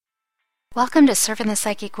Welcome to Surfing the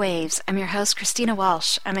Psychic Waves. I'm your host, Christina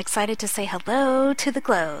Walsh. I'm excited to say hello to the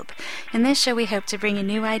globe. In this show, we hope to bring you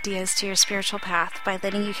new ideas to your spiritual path by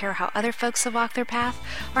letting you hear how other folks have walked their path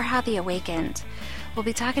or how they awakened. We'll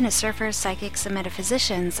be talking to surfers, psychics, and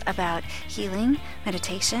metaphysicians about healing,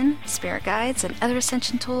 meditation, spirit guides, and other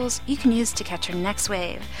ascension tools you can use to catch your next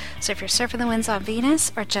wave. So if you're surfing the winds on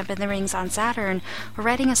Venus or jumping the rings on Saturn or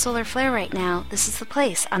riding a solar flare right now, this is the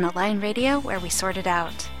place on Align Radio where we sort it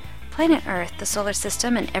out. Planet Earth, the solar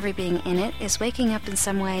system, and every being in it is waking up in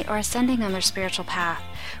some way or ascending on their spiritual path.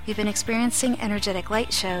 We've been experiencing energetic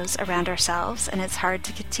light shows around ourselves, and it's hard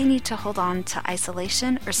to continue to hold on to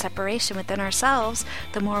isolation or separation within ourselves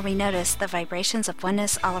the more we notice the vibrations of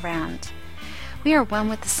oneness all around. We are one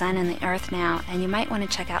with the sun and the earth now, and you might want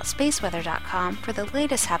to check out spaceweather.com for the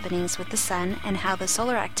latest happenings with the sun and how the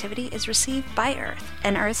solar activity is received by Earth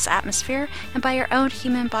and Earth's atmosphere and by your own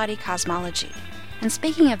human body cosmology. And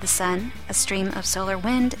speaking of the sun, a stream of solar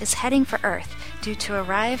wind is heading for Earth, due to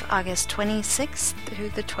arrive August 26th through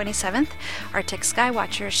the 27th. Arctic sky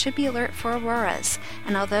watchers should be alert for auroras,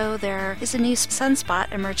 and although there is a new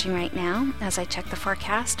sunspot emerging right now, as I check the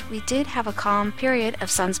forecast, we did have a calm period of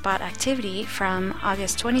sunspot activity from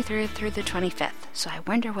August 23rd through the 25th, so I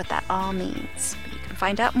wonder what that all means. But you can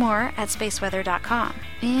find out more at spaceweather.com.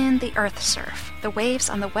 In the Earth surf, the waves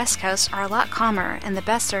on the west coast are a lot calmer, and the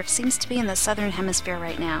best surf seems to be in the southern hemisphere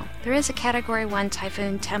right now. There is a Category 1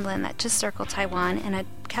 Typhoon Temblin that just circled Taiwan, and a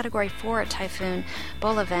Category 4 Typhoon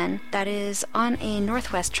Bolaven that is on a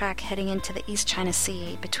northwest track heading into the East China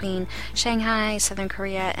Sea between Shanghai, southern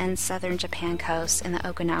Korea, and southern Japan coast in the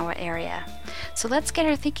Okinawa area. So let's get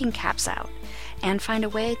our thinking caps out and find a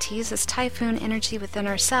way to use this typhoon energy within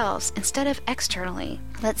ourselves instead of externally.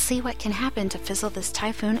 Let's see what can happen to fizzle this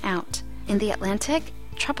typhoon out. In the Atlantic,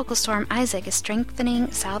 Tropical Storm Isaac is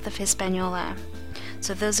strengthening south of Hispaniola.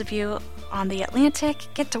 So those of you on the Atlantic,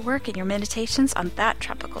 get to work in your meditations on that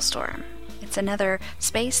tropical storm. It's another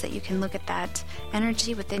space that you can look at that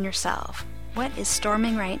energy within yourself. What is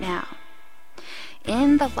storming right now?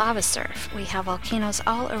 In the lava surf, we have volcanoes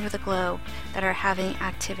all over the globe that are having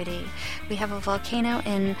activity. We have a volcano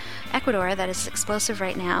in Ecuador that is explosive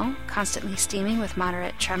right now, constantly steaming with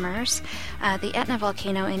moderate tremors. The Etna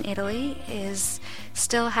volcano in Italy is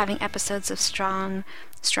still having episodes of strong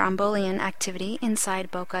strombolian activity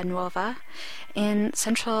inside Boca Nuova. In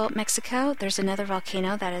central Mexico, there's another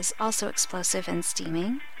volcano that is also explosive and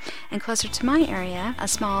steaming. And closer to my area, a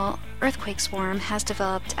small earthquake swarm has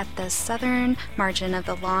developed at the southern margin of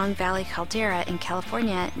the Long Valley caldera in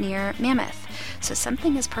California near Mammoth. So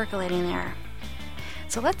something is percolating there.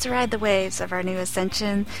 So let's ride the waves of our new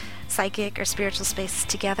ascension, psychic or spiritual spaces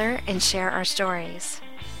together and share our stories.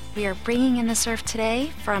 We are bringing in the surf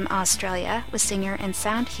today from Australia with singer and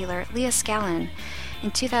sound healer Leah Scallon.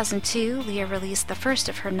 In 2002, Leah released the first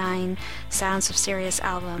of her 9 Sounds of Sirius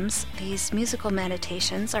albums. These musical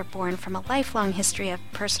meditations are born from a lifelong history of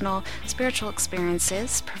personal spiritual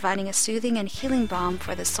experiences, providing a soothing and healing balm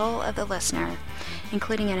for the soul of the listener,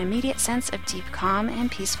 including an immediate sense of deep calm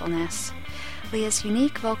and peacefulness. Leah's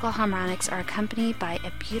unique vocal harmonics are accompanied by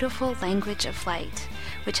a beautiful language of light,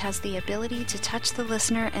 which has the ability to touch the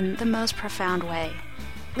listener in the most profound way.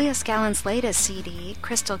 Leah Scallon's latest CD,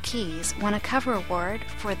 Crystal Keys, won a cover award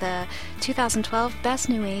for the 2012 Best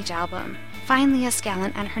New Age Album. Find Leah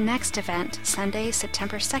Scallon at her next event, Sunday,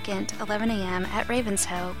 September 2nd, 11 a.m. at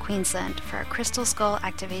Ravenshoe, Queensland, for a crystal skull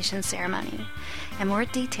activation ceremony. And more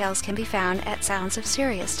details can be found at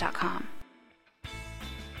soundsofsirius.com.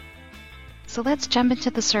 So let's jump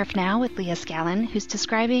into the surf now with Leah Scallon, who's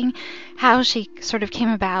describing how she sort of came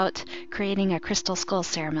about creating a crystal skull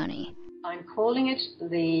ceremony. I'm calling it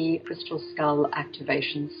the Crystal Skull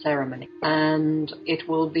Activation Ceremony, and it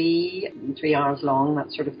will be 3 hours long,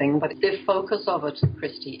 that sort of thing. But the focus of it,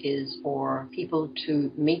 Christy, is for people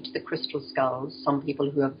to meet the crystal skulls. Some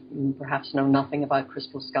people who have perhaps know nothing about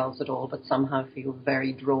crystal skulls at all, but somehow feel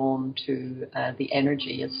very drawn to the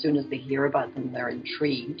energy. As soon as they hear about them, they're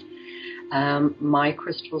intrigued. My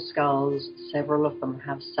crystal skulls, several of them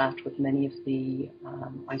have sat with many of the,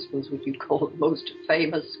 I suppose what you'd call most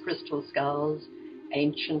famous crystal skulls,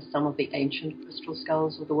 some of the ancient crystal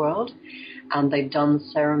skulls of the world, and they've done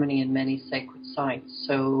ceremony in many sacred sites.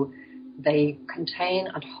 So they contain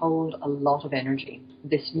and hold a lot of energy.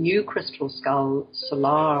 This new crystal skull,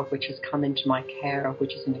 Solar, which has come into my care,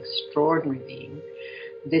 which is an extraordinary being,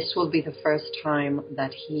 this will be the first time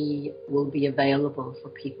that he will be available for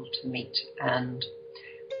people to meet. And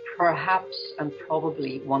perhaps and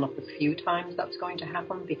probably one of the few times that's going to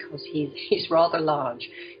happen, because he's rather large.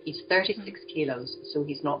 He's 36 kilos, so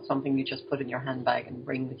he's not something you just put in your handbag and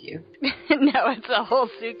bring with you. No, it's a whole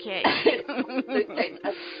suitcase.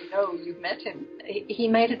 As you know, you've met him. He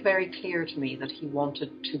made it very clear to me that he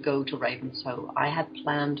wanted to go to Ravenshoe. I had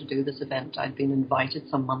planned to do this event. I'd been invited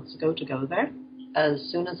some months ago to go there. As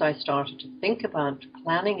soon as I started to think about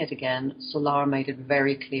planning it again, Solar made it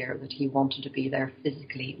very clear that he wanted to be there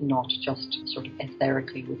physically, not just sort of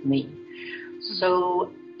etherically with me.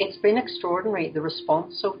 So it's been extraordinary. The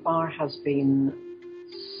response so far has been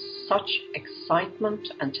such excitement,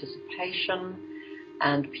 anticipation,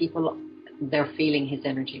 and people, they're feeling his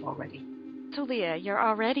energy already. So Leah, you're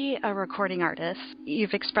already a recording artist.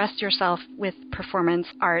 You've expressed yourself with performance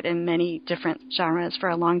art in many different genres for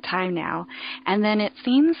a long time now. And then it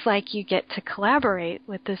seems like you get to collaborate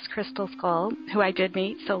with this crystal skull, who I did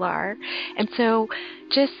meet, Solar. And so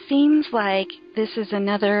just seems like this is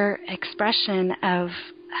another expression of,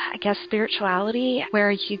 I guess, spirituality,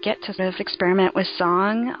 where you get to sort of experiment with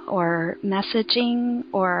song or messaging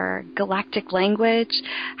or galactic language.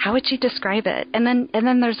 How would you describe it? And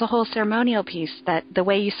then there's a whole ceremonial piece, that the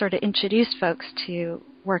way you sort of introduce folks to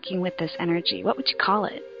working with this energy. What would you call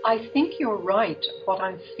it? I think you're right. What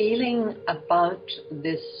I'm feeling about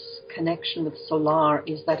this connection with Solar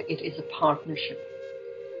is that it is a partnership.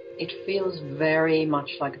 It feels very much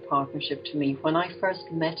like a partnership to me. When I first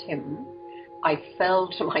met him, I fell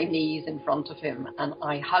to my knees in front of him and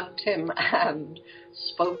I hugged him and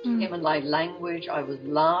spoke to him in my language. I was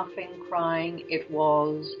laughing, crying. It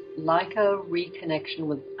was like a reconnection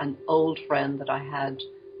with an old friend that I had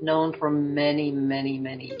known for many, many,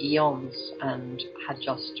 many eons and had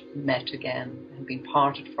just met again and been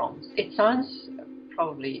parted from. It sounds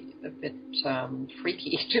probably a bit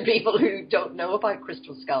freaky to people who don't know about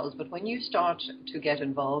crystal skulls, but when you start to get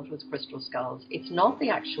involved with crystal skulls, it's not the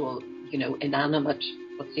actual, inanimate,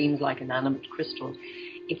 what seems like inanimate crystal.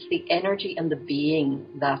 It's the energy and the being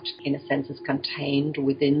that, in a sense, is contained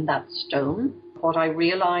within that stone. What I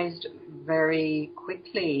realized very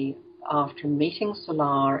quickly after meeting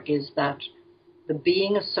Solar is that the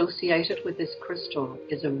being associated with this crystal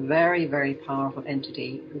is a very, very powerful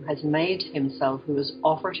entity who has made himself, who has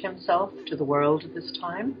offered himself to the world at this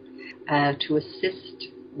time to assist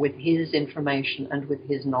with his information and with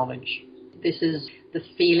his knowledge. This is the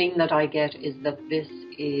feeling that I get, is that this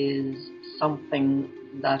is something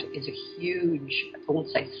that is a huge, I won't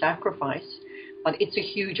say sacrifice, but it's a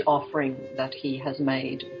huge offering that he has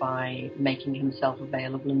made by making himself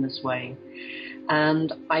available in this way.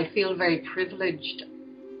 And I feel very privileged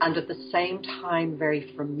and at the same time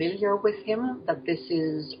very familiar with him, that this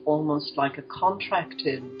is almost like a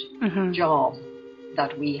contracted job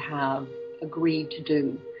that we have agreed to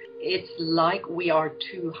do. It's like we are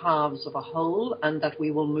two halves of a whole, and that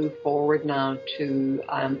we will move forward now to,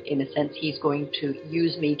 in a sense, he's going to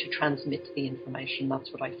use me to transmit the information.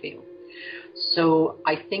 That's what I feel. So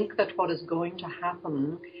I think that what is going to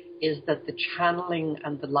happen is that the channeling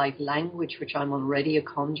and the light language, which I'm already a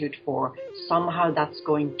conduit for, somehow that's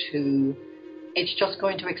going to, it's just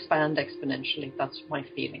going to expand exponentially. That's my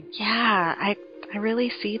feeling. Yeah, I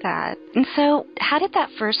really see that. And so how did that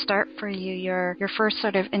first start for you, your first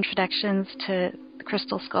sort of introductions to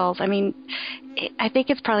crystal skulls? I mean, I think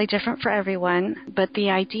it's probably different for everyone, but the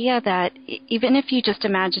idea that even if you just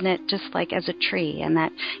imagine it just like as a tree, and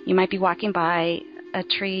that you might be walking by a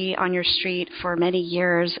tree on your street for many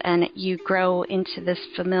years and you grow into this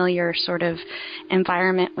familiar sort of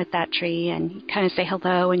environment with that tree and you kind of say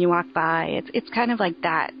hello when you walk by. It's kind of like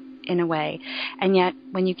that in a way. And yet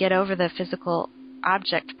when you get over the physical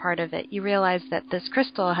object part of it, you realize that this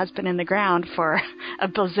crystal has been in the ground for a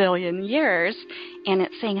bazillion years and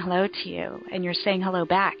it's saying hello to you and you're saying hello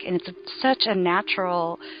back. And it's such a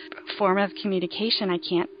natural form of communication. I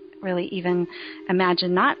can't really even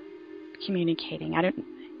imagine not communicating.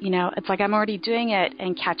 It's like I'm already doing it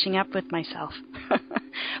and catching up with myself.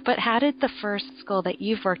 But how did the first skull that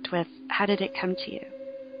you've worked with, how did it come to you?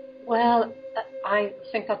 Well, I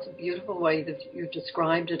think that's a beautiful way that you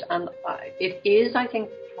described it. And it is, I think,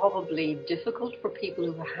 probably difficult for people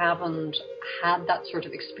who haven't had that sort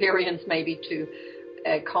of experience maybe to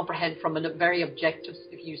comprehend from a very objective.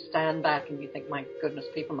 If you stand back and you think, my goodness,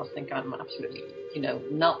 people must think I'm absolutely,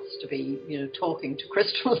 nuts to be, talking to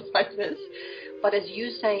crystals like this. But as you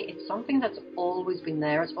say, it's something that's always been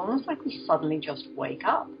there. It's almost like we suddenly just wake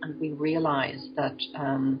up and we realize that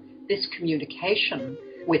this communication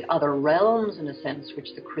with other realms, in a sense, which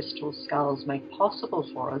the crystal skulls make possible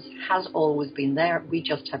for us, has always been there. We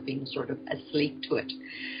just have been sort of asleep to it.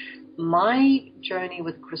 my journey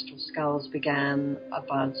with crystal skulls began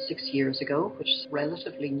about 6 years ago, which is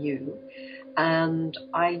relatively new. And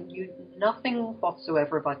I knew nothing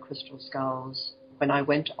whatsoever about crystal skulls when I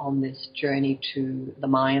went on this journey to the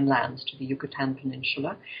Mayan lands, to the Yucatan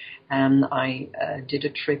Peninsula. And I did a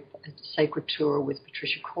trip, a sacred tour with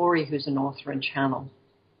Patricia Corey, who's an author in Channel.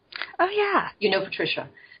 Oh, yeah. You know Patricia?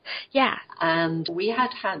 Yeah. And we had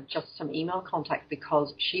just some email contact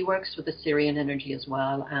because she works with the Sirian energy as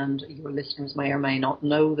well. And your listeners may or may not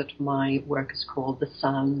know that my work is called The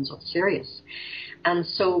Sounds of Sirius. And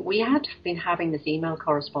so we had been having this email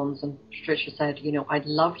correspondence, and Patricia said, I'd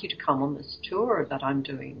love you to come on this tour that I'm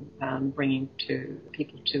doing, bringing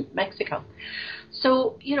people to Mexico.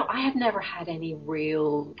 So, I had never had any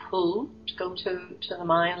real pull to go to the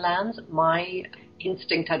Mayan lands. My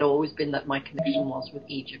instinct had always been that my connection was with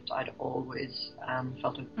Egypt. I'd always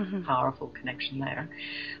felt a powerful connection there.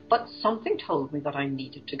 But something told me that I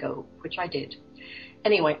needed to go, which I did.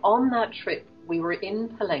 Anyway, on that trip, we were in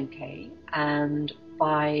Palenque, and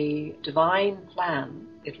by divine plan,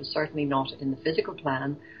 it was certainly not in the physical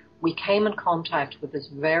plan, we came in contact with this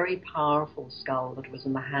very powerful skull that was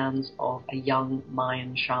in the hands of a young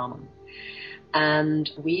Mayan shaman. And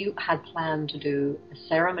we had planned to do a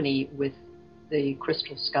ceremony with the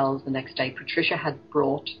crystal skulls the next day. Patricia had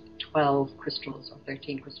brought 12 crystals or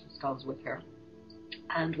 13 crystal skulls with her.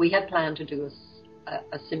 And we had planned to do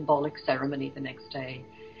a symbolic ceremony the next day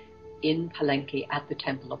in Palenque at the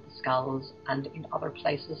Temple of the Skulls and in other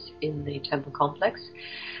places in the temple complex.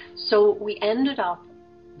 So we ended up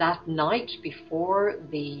that night before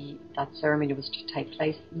that ceremony was to take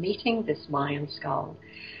place, meeting this Mayan skull.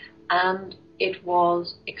 And it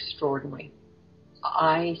was extraordinary.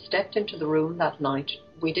 I stepped into the room that night.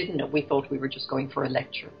 We didn't know. We thought we were just going for a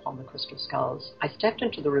lecture on the crystal skulls. I stepped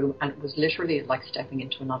into the room, and it was literally like stepping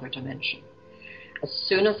into another dimension. As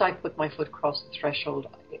soon as I put my foot across the threshold,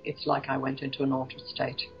 it's like I went into an altered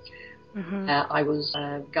state. I was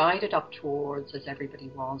guided up towards, as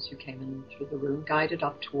everybody was who came in through the room, guided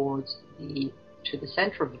up towards to the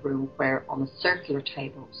center of the room, where on a circular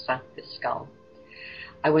table sat this skull.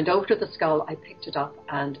 I went over to the skull, I picked it up,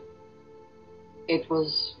 and it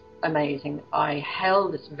was amazing. I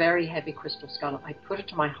held this very heavy crystal skull. I put it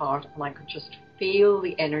to my heart, and I could just feel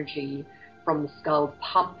the energy from the skull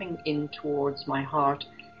pumping in towards my heart,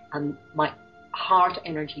 and my heart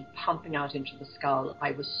energy pumping out into the skull.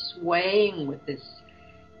 I was swaying with this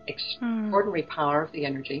extraordinary power of the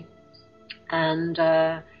energy. And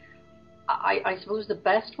I suppose the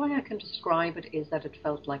best way I can describe it is that it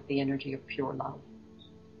felt like the energy of pure love.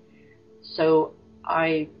 So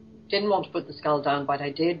I didn't want to put the skull down, but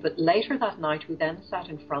I did. But later that night, we then sat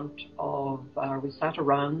we sat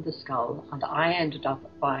around the skull, and I ended up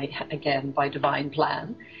by divine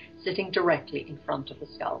plan, sitting directly in front of the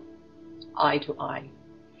skull, eye to eye.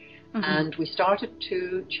 And we started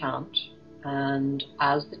to chant, and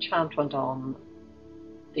as the chant went on,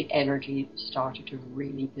 the energy started to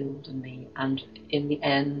really build in me. And in the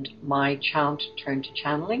end, my chant turned to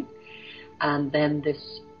channeling, and then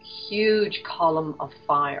this huge column of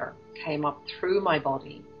fire came up through my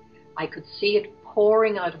body. I could see it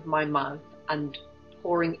pouring out of my mouth and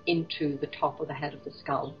pouring into the top of the head of the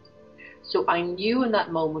skull. So I knew in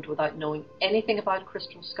that moment, without knowing anything about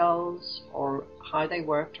crystal skulls or how they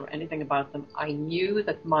worked or anything about them, I knew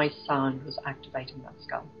that my sound was activating that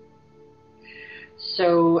skull.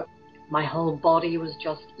 So my whole body was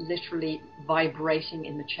just literally vibrating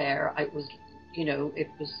in the chair. It was,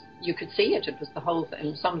 you could see it. It was the whole thing.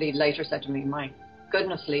 And somebody later said to me, "My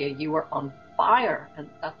goodness, Leah, you were on fire." And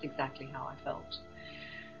that's exactly how I felt.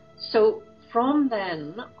 So from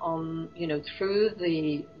then on, through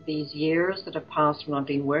these years that have passed when I've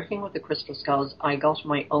been working with the crystal skulls, I got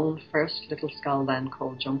my own first little skull then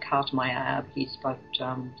called Junkat Mayab. He's about,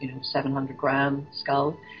 700 gram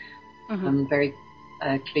skull, very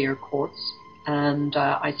clear quartz. And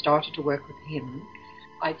I started to work with him.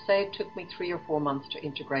 I'd say it took me 3 or 4 months to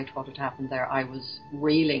integrate what had happened there. I was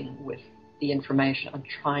reeling with the information and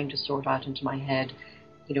trying to sort out into my head,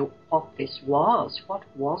 what this was. What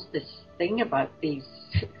was this thing about this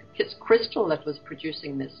crystal that was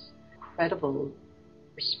producing this incredible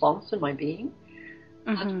response in my being?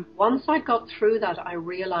 And once I got through that, I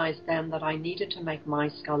realized then that I needed to make my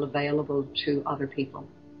skull available to other people.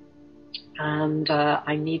 And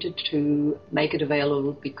I needed to make it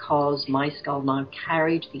available because my skull now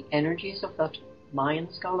carried the energies of that Mayan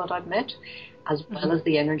skull that I'd met, as well as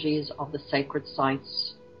the energies of the sacred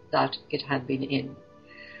sites that it had been in.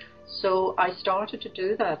 So I started to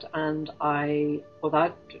do that, and I,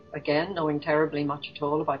 without, again, knowing terribly much at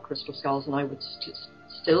all about crystal skulls, and I would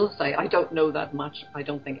still say I don't know that much. I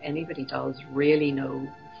don't think anybody does really know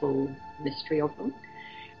the full mystery of them.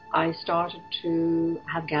 I started to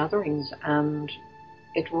have gatherings, and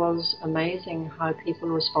it was amazing how people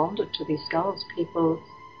responded to these skulls. People,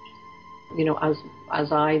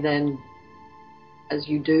 as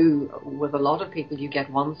you do with a lot of people, you get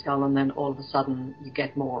one skull and then all of a sudden you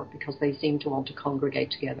get more because they seem to want to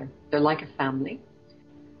congregate together. They're like a family,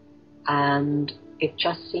 and it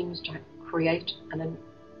just seems to create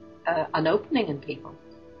an opening in people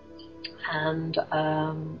and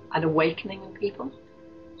an awakening in people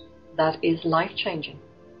that is life-changing.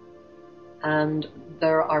 And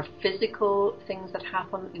there are physical things that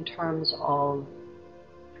happen in terms of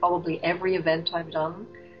probably every event I've done.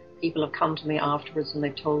 People have come to me afterwards and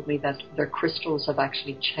they've told me that their crystals have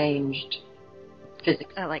actually changed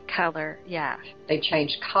physically. Like color, yeah. They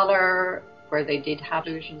changed color. Where they did have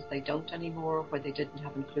inclusions, they don't anymore. Where they didn't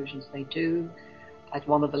have inclusions, they do. At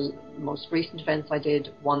one of the most recent events I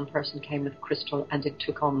did, one person came with crystal and it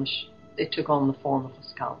took on the form of a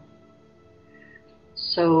skull.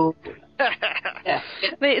 So, yeah.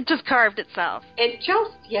 It just carved itself.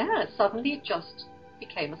 Suddenly it just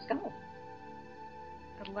became a skull.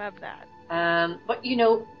 I love that. But,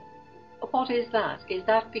 what is that? Is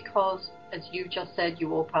that because, as you just said, you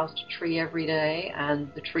walk past a tree every day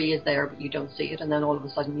and the tree is there but you don't see it, and then all of a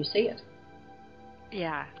sudden you see it?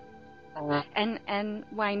 Yeah. And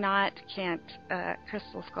why not can't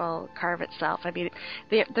Crystal Skull carve itself? I mean,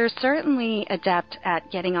 they're certainly adept at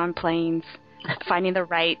getting on planes, finding the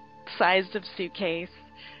right size of suitcase,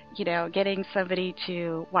 getting somebody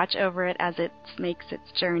to watch over it as it makes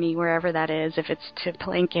its journey wherever that is, if it's to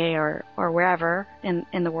Palenque or wherever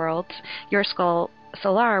in the world. Your skull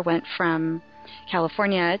Solar went from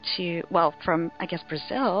California from, I guess,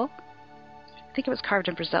 Brazil. I think it was carved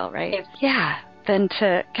in Brazil, right? Yes. Yeah. Then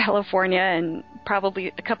to California and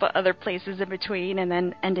probably a couple other places in between, and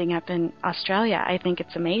then ending up in Australia. I think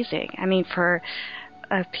it's amazing. I mean, for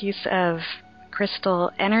a piece of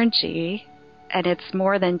crystal energy, and it's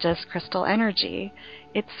more than just crystal energy,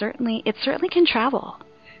 it certainly can travel.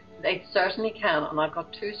 It certainly can, and I've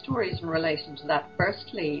got two stories in relation to that.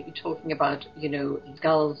 Firstly, talking about,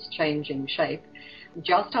 skulls changing shape.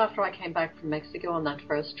 Just after I came back from Mexico on that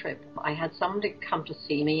first trip, I had somebody come to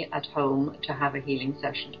see me at home to have a healing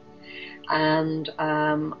session. And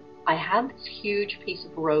I had this huge piece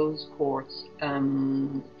of rose quartz,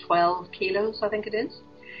 12 kilos, I think it is.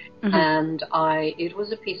 Mm-hmm. And it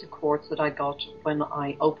was a piece of quartz that I got when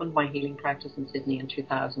I opened my healing practice in Sydney in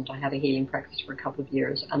 2000. I had a healing practice for a couple of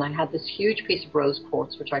years, and I had this huge piece of rose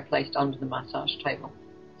quartz which I placed under the massage table.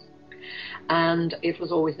 And it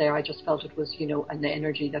was always there. I just felt it was, an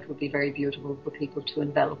energy that would be very beautiful for people to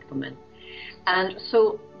envelop them in. And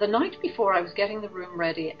so the night before, I was getting the room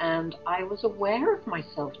ready, and I was aware of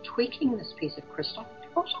myself tweaking this piece of crystal.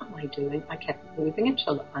 What am I doing? I kept moving it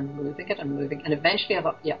till I'm moving it and moving. And eventually I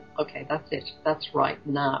thought, yeah, okay, that's it. That's right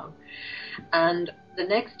now. And the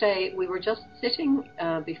next day we were just sitting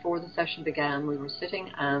before the session began. We were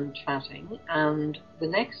sitting and chatting. And the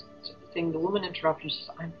next thing, the woman interrupted and she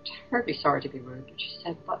said, I'm terribly sorry to be rude. But she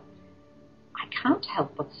said, but I can't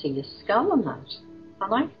help but see a skull in that.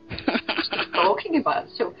 And I keep talking about it.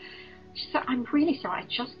 So she said, I'm really sorry. I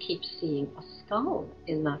just keep seeing a skull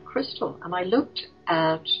in that crystal. And I looked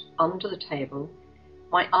at under the table.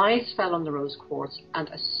 My eyes fell on the rose quartz, and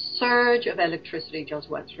a surge of electricity just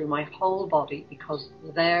went through my whole body, because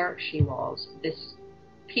there she was. This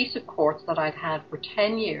piece of quartz that I'd had for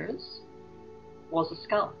 10 years was a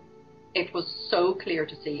skull. It was so clear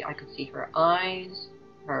to see. I could see her eyes,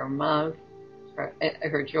 her mouth,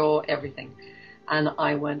 her jaw, everything. And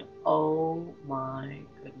I went, oh my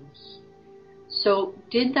goodness. So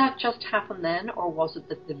did that just happen then, or was it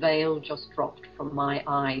that the veil just dropped from my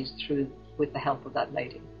eyes with the help of that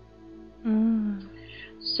lady? Mm.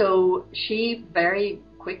 So she very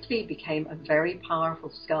quickly became a very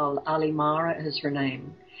powerful skull. Alimara is her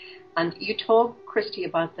name. And you talk, Christy,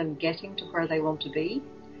 about them getting to where they want to be.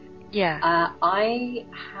 Yeah. I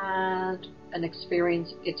had an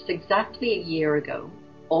experience, it's exactly a year ago,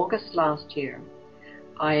 August last year.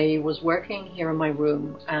 I was working here in my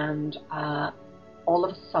room, and all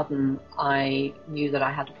of a sudden I knew that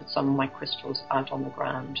I had to put some of my crystals out on the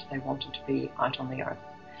ground. They wanted to be out on the earth.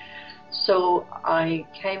 So I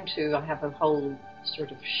have a whole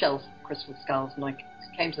sort of shelf of crystal skulls, and I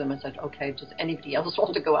came to them and said, okay, does anybody else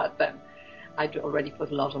want to go out then? I'd already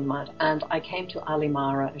put a lot on that. And I came to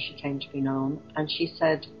Alimara, as she came to be known, and she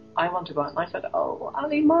said, I want to go out. And I said, oh,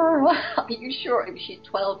 Alimara, are you sure? She's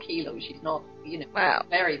 12 kilos. She's not, wow.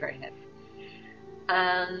 Very, very heavy.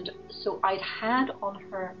 And so I'd had on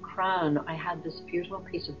her crown, I had this beautiful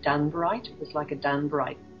piece of danburite. It was like a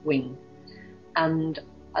danburite wing. And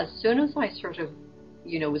as soon as I sort of,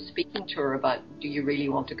 was speaking to her about, do you really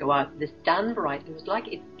want to go out? This danburite, it was like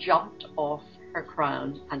it jumped off her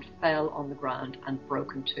crown and fell on the ground and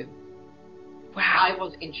broke in two. Wow. I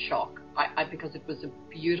was in shock because it was a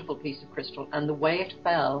beautiful piece of crystal. And the way it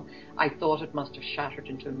fell, I thought it must have shattered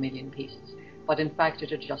into a million pieces. But in fact,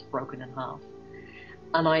 it had just broken in half.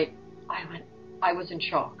 And I was in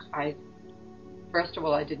shock. First of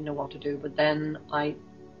all, I didn't know what to do. But then I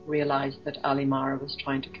realized that Ali Mara was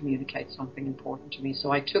trying to communicate something important to me.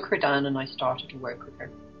 So I took her down and I started to work with her.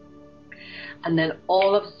 And then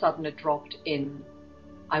all of a sudden it dropped in,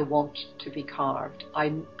 I want to be carved.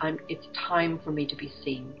 It's time for me to be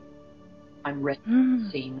seen. I'm ready to be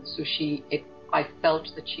seen. So I felt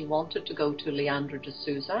that she wanted to go to Leandro de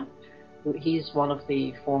Souza. He's one of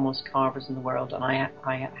the foremost carvers in the world, and I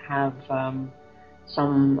have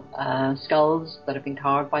some skulls that have been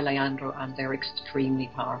carved by Leandro, and they're extremely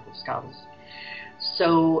powerful skulls.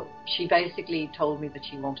 So she basically told me that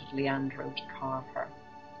she wanted Leandro to carve her.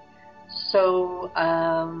 So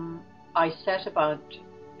I set about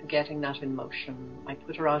getting that in motion. I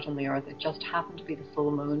put her out on the earth. It just happened to be the full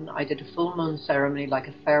moon. I did a full moon ceremony, like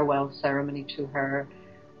a farewell ceremony to her.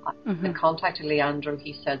 I contacted Leandro.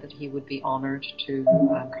 He said that he would be honoured to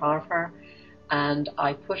carve her. And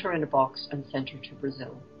I put her in a box and sent her to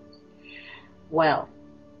Brazil. Well,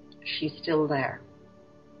 she's still there.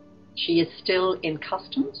 She is still in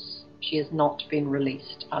customs. She has not been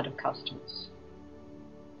released out of customs.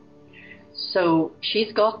 So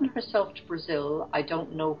she's gotten herself to Brazil. I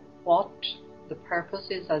don't know what the purpose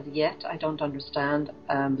is as yet. I don't understand.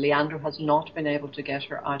 Leandro has not been able to get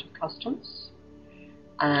her out of customs.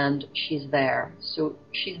 And she's there. So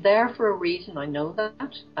she's there for a reason, I know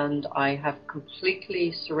that, and I have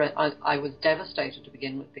completely surrendered. I was devastated to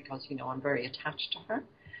begin with because, I'm very attached to her.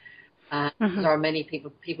 There are many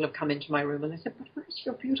people have come into my room and they said, but where's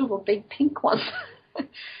your beautiful big pink one?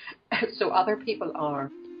 So other people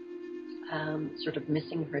are sort of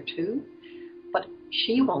missing her too. But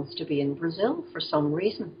she wants to be in Brazil for some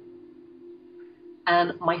reason.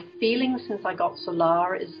 And my feeling since I got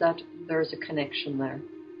Solar is that there's a connection there.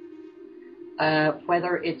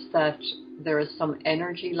 Whether it's that there is some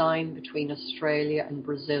energy line between Australia and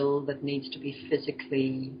Brazil that needs to be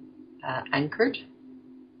physically anchored,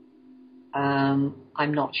 I'm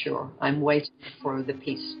not sure. I'm waiting for the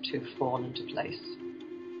piece to fall into place.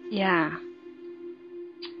 Yeah.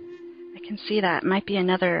 I can see that. Might be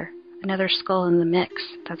another skull in the mix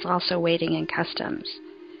that's also waiting in customs.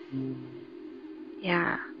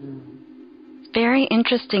 Yeah. It's very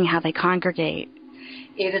interesting how they congregate.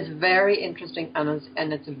 It is very interesting, and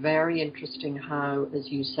it's very interesting how, as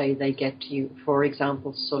you say, they get to you. For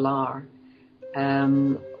example, Solar.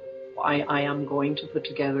 I am going to put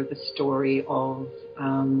together the story of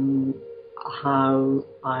how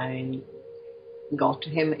I got to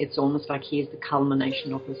him. It's almost like he is the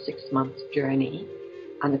culmination of a 6-month journey,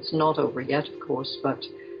 and it's not over yet, of course, but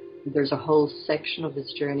there's a whole section of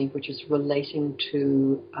this journey which is relating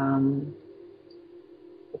to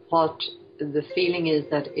what the feeling is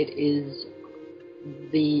that it is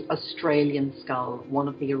the Australian skull, one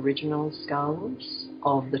of the original skulls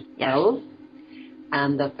of the 12,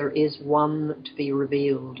 and that there is one to be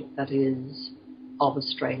revealed that is of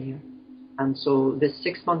Australia. And so this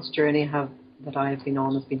 6 months journey that I have been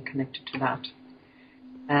on has been connected to that.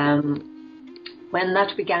 When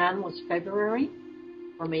that began was February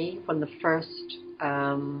for me, when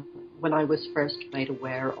I was first made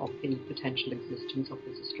aware of the potential existence of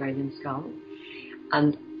this Australian skull.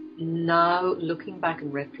 And now, looking back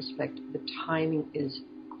in retrospect, the timing is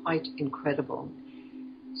quite incredible.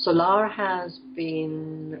 Solar has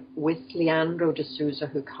been with Leandro de Souza,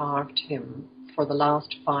 who carved him, for the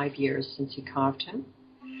last 5 years since he carved him.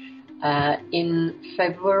 In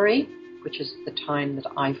February, which is the time that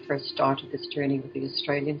I first started this journey with the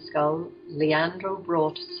Australian skull, Leandro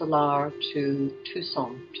brought Solar to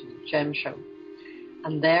Tucson, to the Gem Show.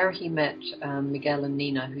 And there he met Miguel and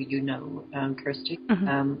Nina, who you know, Kirsty,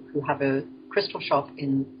 who have a crystal shop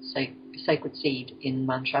in Sacred Seed in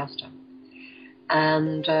Manchester.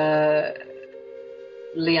 And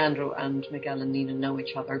Leandro and Miguel and Nina know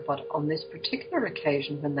each other, but on this particular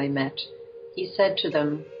occasion when they met, he said to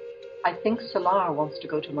them, I think Solar wants to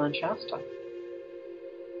go to Manchester.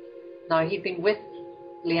 Now, he'd been with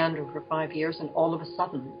Leandro for 5 years, and all of a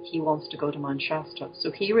sudden, he wants to go to Manchester. So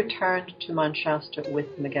he returned to Manchester with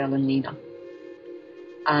Miguel and Nina.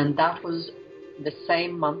 And that was the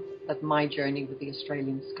same month that my journey with the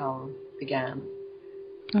Australian skull began.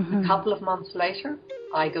 A couple of months later,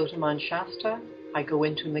 I go to Mount Shasta. I go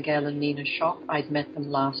into Miguel and Nina's shop. I'd met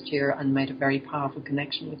them last year and made a very powerful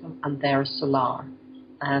connection with them, and they're Solar.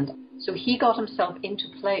 And so he got himself into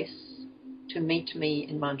place to meet me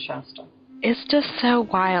in Mount Shasta. It's just so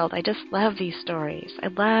wild. I just love these stories.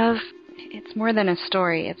 It's more than a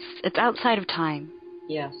story. It's outside of time.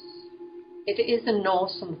 Yes. It is an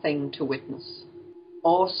awesome thing to witness.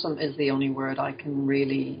 Awesome is the only word I can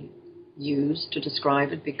really use to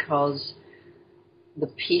describe it, because the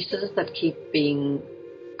pieces that keep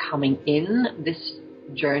coming in this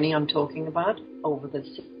journey I'm talking about over the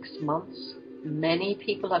 6 months, many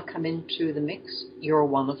people have come into the mix. You're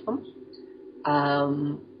one of them.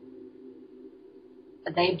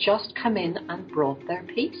 They've just come in and brought their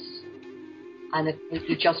piece. And it may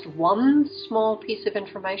be just one small piece of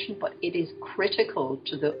information, but it is critical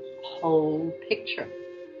to the whole picture.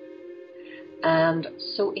 And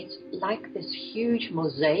so it's like this huge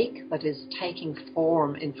mosaic that is taking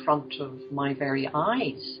form in front of my very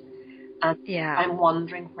eyes. And I'm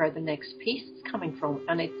wondering where the next piece is coming from.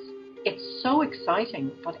 And it's so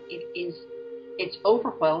exciting, but it's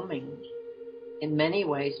overwhelming in many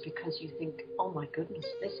ways, because you think, oh my goodness,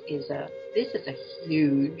 this is a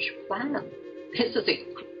huge plan. This is a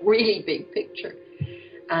really big picture.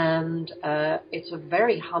 And it's a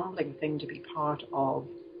very humbling thing to be part of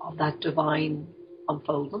that divine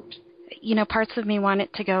unfoldment. You know, parts of me want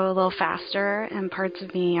it to go a little faster, and parts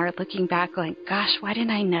of me are looking back going, gosh, why didn't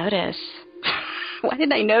I notice? Why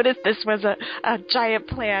didn't I notice this was a giant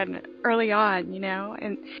plan early on, you know?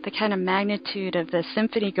 And the kind of magnitude of the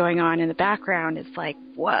symphony going on in the background is like,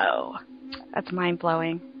 whoa, that's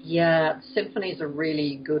mind-blowing. Yeah, symphony is a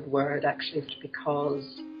really good word, actually, because,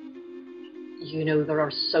 you know, there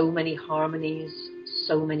are so many harmonies,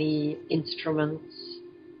 so many instruments,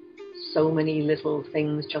 so many little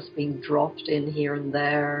things just being dropped in here and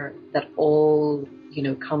there that all, you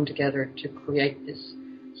know, come together to create this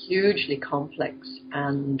hugely complex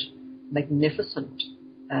and magnificent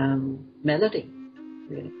melody,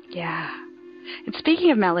 really. Yeah. And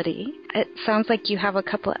speaking of melody, it sounds like you have a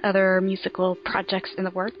couple of other musical projects in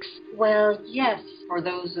the works. Well, yes. For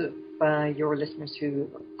those of your listeners who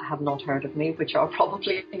have not heard of me, which are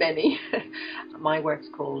probably many, my work's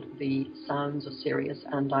called The Sounds of Sirius,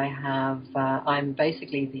 and I'm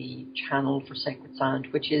basically the channel for sacred sound,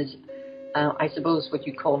 which is, I suppose, what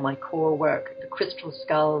you call my core work. The crystal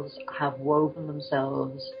skulls have woven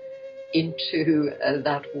themselves into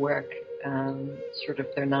that work.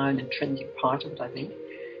 They're now an intrinsic part of it, I think.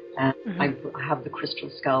 I have the crystal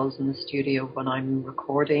skulls in the studio when I'm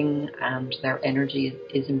recording, and their energy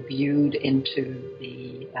is imbued into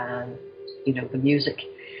the music.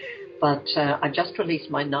 But I just released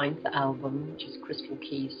my 9th album, which is Crystal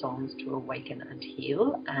Key Songs to Awaken and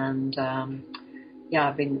Heal. And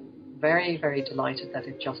I've been very, very delighted that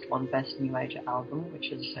it just won Best New Age album,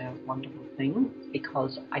 which is a wonderful thing,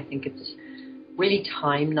 because I think it's really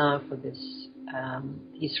time now for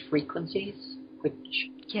these frequencies, which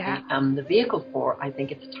I am the vehicle for. I think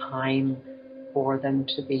it's time for them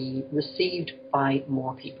to be received by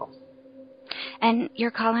more people. And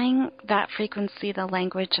you're calling that frequency the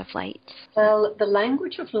language of light? Well, the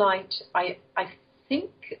language of light, I think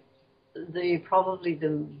probably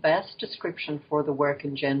the best description for the work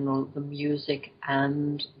in general, the music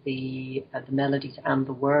and the melodies and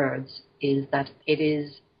the words, is that it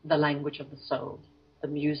is the language of the soul, the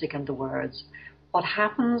music and the words. What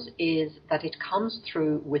happens is that it comes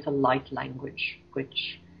through with a light language,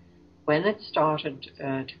 which when it started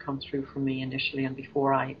to come through for me initially, and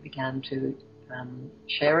before I began to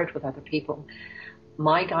share it with other people,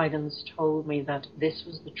 my guidance told me that this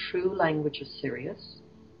was the true language of Sirius.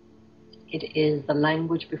 It is the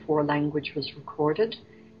language before language was recorded,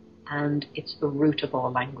 and it's the root of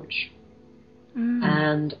all language.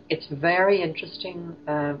 And it's very interesting,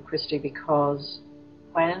 Christy, because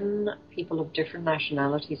when people of different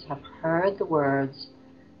nationalities have heard the words,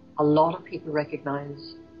 a lot of people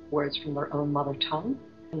recognize words from their own mother tongue.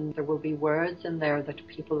 And there will be words in there that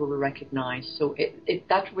people will recognize. So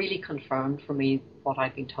that really confirmed for me what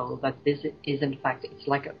I've been told, that this is, in fact, it's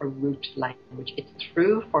like a root language. It's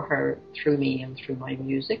through for her, through me, and through my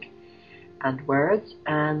music and words.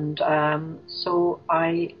 And so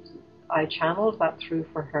I channeled that through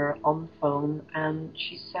for her on the phone, and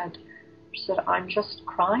she said, I'm just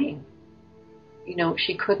crying. You know,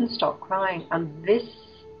 she couldn't stop crying. And this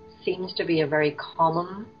seems to be a very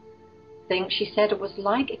common thing. She said it was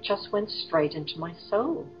like it just went straight into my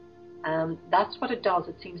soul. And that's what it does.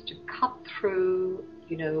 It seems to cut through,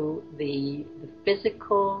 you know, the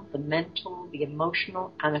physical, the mental, the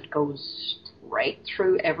emotional, and it goes straight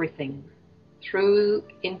through everything through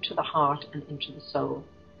into the heart and into the soul.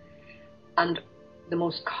 And the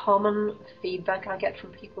most common feedback I get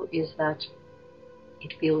from people is that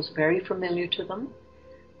it feels very familiar to them,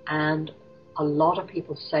 and a lot of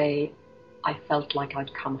people say, I felt like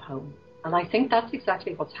I'd come home. And I think that's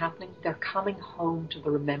exactly what's happening. They're coming home to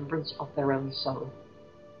the remembrance of their own soul,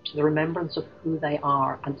 to the remembrance of who they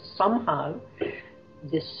are. And somehow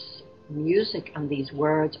this music and these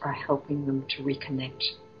words are helping them to reconnect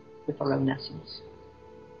with their own essence.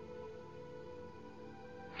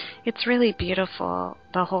 It's really beautiful,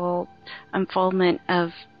 the whole unfoldment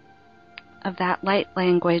of that light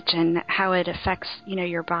language and how it affects,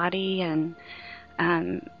 your body and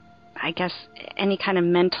I guess any kind of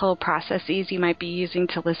mental processes you might be using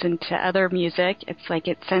to listen to other music. It's like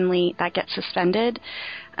it suddenly that gets suspended.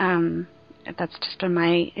 That's just been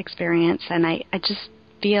my experience, and I just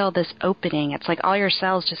feel this opening. It's like all your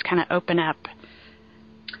cells just kind of open up.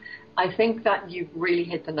 I think that you've really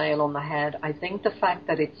hit the nail on the head. I think the fact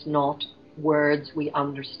that it's not words we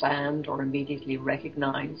understand or immediately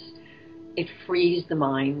recognize, it frees the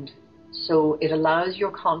mind. So it allows your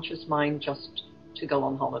conscious mind just to go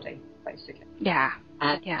on holiday, basically. Yeah.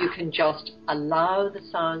 And you can just allow the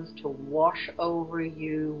sounds to wash over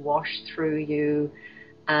you, wash through you,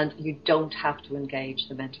 and you don't have to engage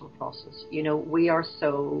the mental process. We are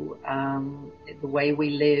so, the way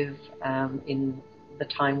we live in the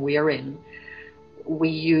time we are in,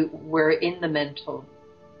 we're in the mental,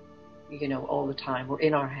 all the time. We're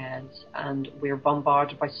in our heads, and we're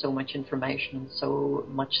bombarded by so much information and so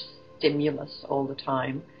much stimulus all the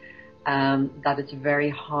time that it's very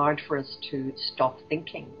hard for us to stop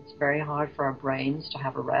thinking. It's very hard for our brains to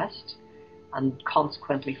have a rest, and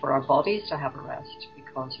consequently for our bodies to have a rest,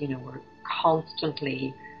 because we're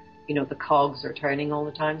constantly, the cogs are turning all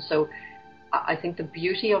the time. So I think the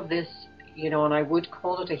beauty of this, and I would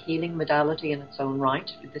call it a healing modality in its own right.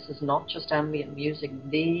 This is not just ambient music.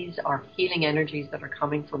 These are healing energies that are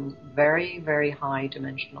coming from very, very high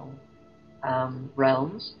dimensional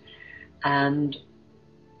realms. And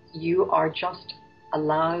you are just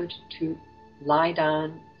allowed to lie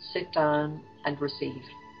down, sit down, and receive.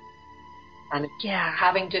 And if you're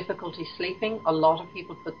having difficulty sleeping, a lot of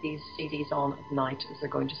people put these CDs on at night as they're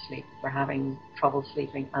going to sleep. They're having trouble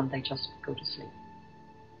sleeping, and they just go to sleep.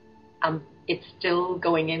 And it's still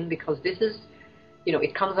going in, because this is,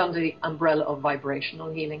 it comes under the umbrella of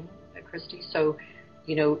vibrational healing, Christy. So,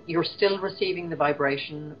 you're still receiving the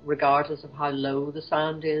vibration regardless of how low the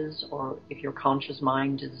sound is, or if your conscious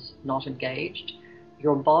mind is not engaged.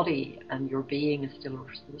 Your body and your being is still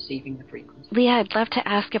receiving the frequency. Leah, I'd love to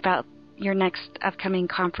ask about your next upcoming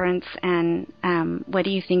conference, and what do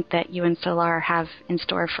you think that you and Solar have in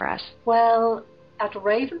store for us? Well, at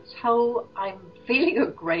Ravenshoe, I'm feeling a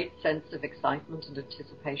great sense of excitement and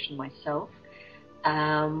anticipation myself.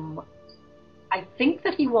 I think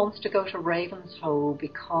that he wants to go to Ravenshoe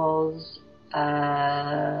because,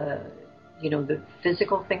 the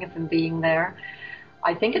physical thing of him being there.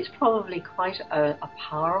 I think it's probably quite a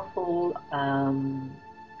powerful,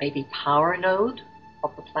 maybe power node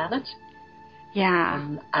of the planet.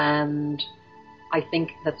 Yeah. And I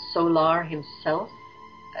think that Solar himself,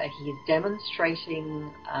 he is demonstrating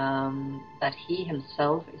that he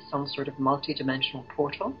himself is some sort of multidimensional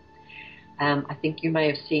portal. I think you may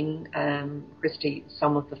have seen, Christy,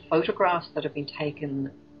 some of the photographs that have been taken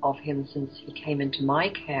of him since he came into my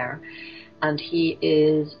care, and he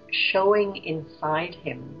is showing inside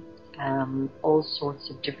him all sorts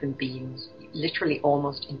of different beings, literally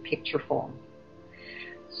almost in picture form.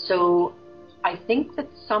 So I think that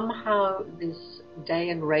somehow this day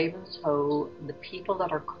in Ravenshoe, the people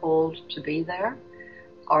that are called to be there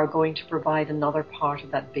are going to provide another part of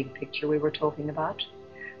that big picture we were talking about.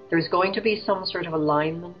 There's going to be some sort of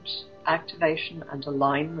alignment, activation and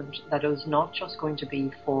alignment that is not just going to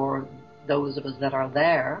be for those of us that are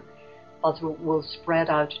there, but will spread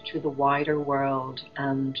out to the wider world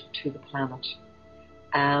and to the planet.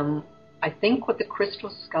 I think what the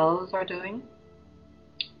crystal skulls are doing,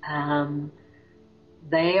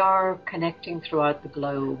 they are connecting throughout the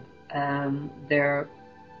globe. They're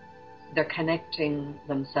connecting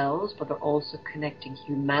themselves, but they're also connecting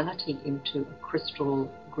humanity into a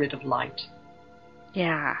crystal grid of light.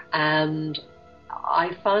 Yeah. And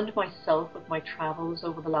I found myself with my travels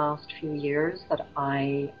over the last few years that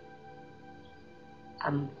I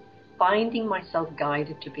am finding myself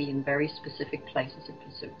guided to be in very specific places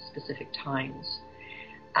at specific times.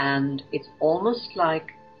 And it's almost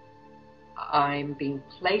like I'm being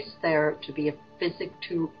placed there to be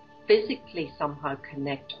to physically somehow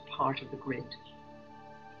connect a part of the grid.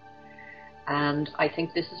 And I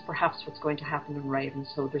think this is perhaps what's going to happen in Raven.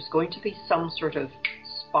 So there's going to be some sort of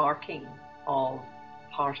sparking of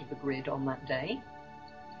part of the grid on that day.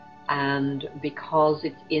 And because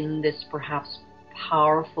it's in this perhaps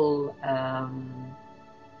powerful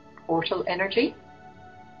portal energy,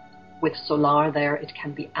 with Solar there, it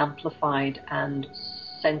can be amplified and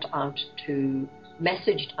sent out to,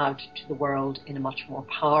 messaged out to the world in a much more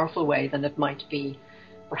powerful way than it might be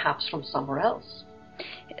perhaps from somewhere else.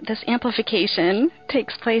 This amplification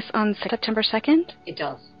takes place on September 2nd? It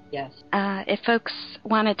does, yes. If folks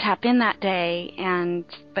want to tap in that day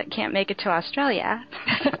but can't make it to Australia,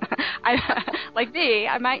 like me,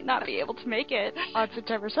 I might not be able to make it on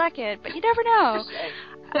September 2nd, but you never know.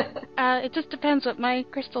 It just depends what my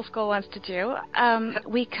crystal skull wants to do.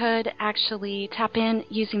 We could actually tap in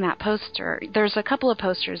using that poster. There's a couple of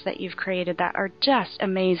posters that you've created that are just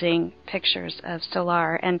amazing pictures of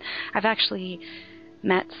Solar, and I've actually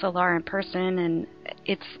met Solar in person, and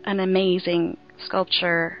it's an amazing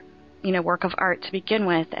sculpture, work of art to begin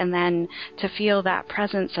with, and then to feel that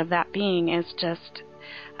presence of that being is just,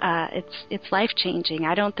 it's life-changing.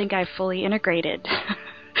 I don't think I fully integrated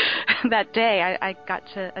that day. I got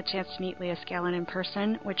a chance to meet Leo Scallan in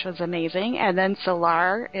person, which was amazing, and then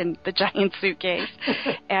Solar in the giant suitcase,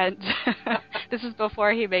 and this is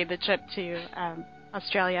before he made the trip to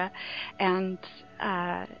Australia, and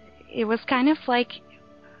it was kind of like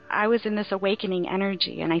I was in this awakening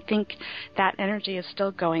energy, and I think that energy is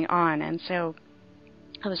still going on. And so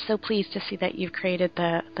I was so pleased to see that you've created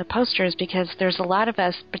the posters, because there's a lot of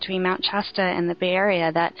us between Mount Shasta and the Bay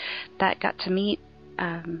Area that got to meet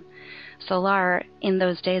Solar in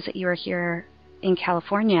those days that you were here in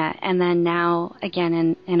California, and then now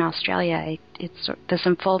again in Australia. It's this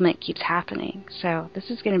unfoldment keeps happening. So this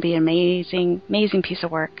is going to be an amazing piece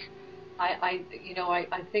of work. I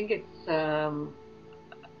think it's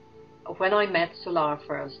when I met Solar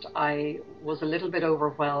first, I was a little bit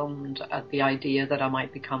overwhelmed at the idea that I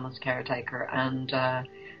might become his caretaker, and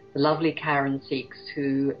the lovely Karen Seeks,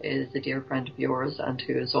 who is a dear friend of yours and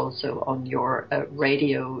who is also on your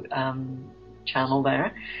radio channel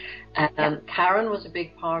there. Karen was a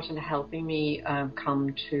big part in helping me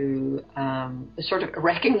come to sort of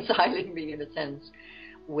reconciling me, in a sense,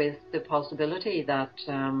 with the possibility that,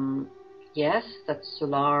 yes, that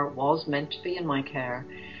Solar was meant to be in my care.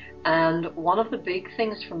 And one of the big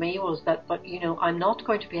things for me was that, I'm not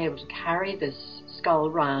going to be able to carry this skull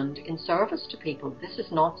around in service to people. This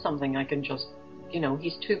is not something I can just,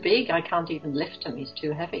 he's too big. I can't even lift him. He's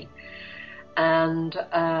too heavy. And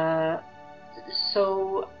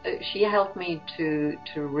so she helped me to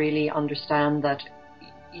really understand that,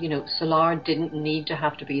 Solar didn't need to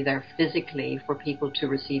have to be there physically for people to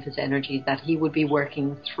receive his energy, that he would be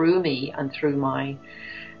working through me and through my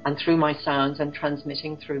sounds and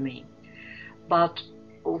transmitting through me. But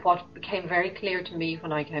what became very clear to me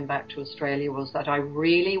when I came back to Australia was that I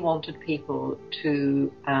really wanted people to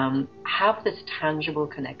have this tangible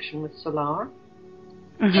connection with Solar,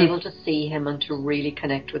 able to see him and to really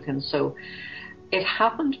connect with him. So it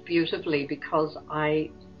happened beautifully, because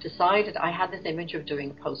I decided I had this image of doing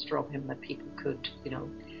a poster of him that people could,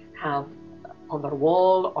 have on their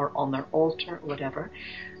wall or on their altar or whatever.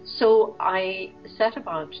 So I set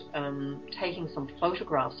about taking some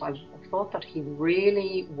photographs. I thought that he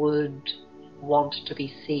really would want to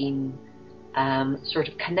be seen sort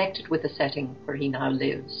of connected with the setting where he now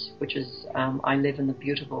lives, which is, I live in the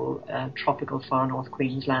beautiful tropical far north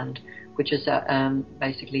Queensland, which is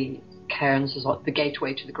basically Cairns is the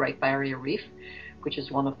gateway to the Great Barrier Reef, which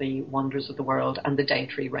is one of the wonders of the world, and the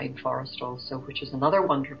Daintree rainforest also, which is another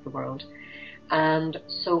wonder of the world. And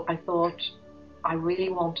so I thought, I really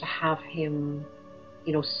want to have him,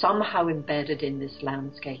 somehow embedded in this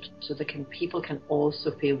landscape, so that people can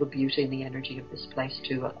also feel the beauty and the energy of this place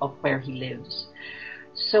too, of where he lives.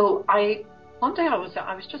 So one day I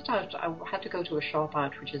was just out. I had to go to a shop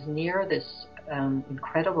out, which is near this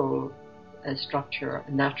incredible structure,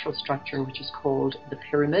 a natural structure, which is called the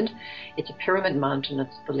Pyramid. It's a pyramid mountain.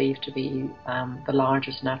 It's believed to be the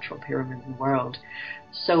largest natural pyramid in the world.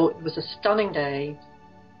 So it was a stunning day.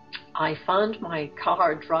 I found my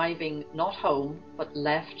car driving not home, but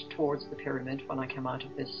left towards the pyramid when I came out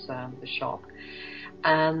of this the shop.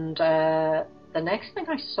 And the next thing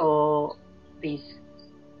I saw, these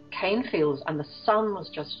cane fields, and the sun was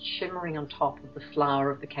just shimmering on top of the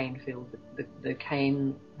flower of the cane field. The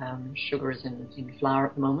cane sugar is in flower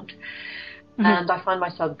at the moment. And I found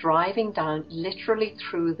myself driving down literally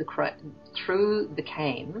through the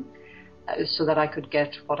cane, so that I could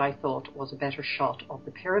get what I thought was a better shot of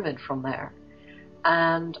the pyramid from there.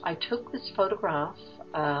 And I took this photograph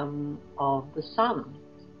of the sun.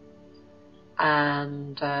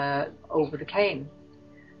 and over the cane.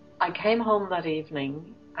 I came home that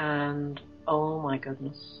evening and, oh my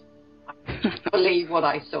goodness, I couldn't believe what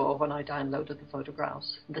I saw when I downloaded the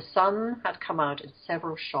photographs. The sun had come out in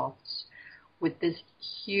several shots with this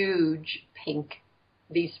huge pink,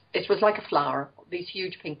 it was like a flower, these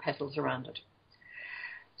huge pink petals around it.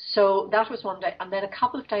 So that was one day. And then a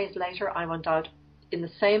couple of days later, I went out in the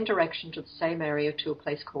same direction to the same area to a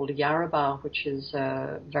place called Yarrabah, which is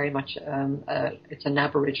very much, it's an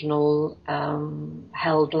Aboriginal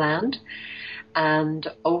held land. And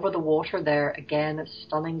over the water there, again, a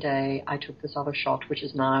stunning day, I took this other shot, which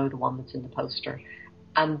is now the one that's in the poster.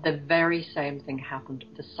 And the very same thing happened.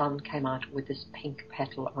 The sun came out with this pink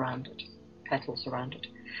petals around it.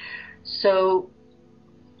 So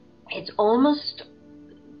it's almost,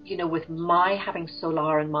 with my having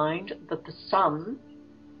solar in mind, that the sun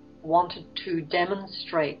wanted to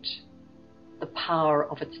demonstrate the power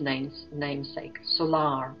of its namesake.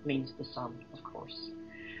 Solar means the sun, of course.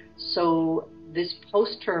 So this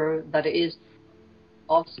poster that is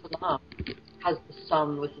of solar has the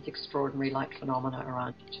sun with its extraordinary light phenomena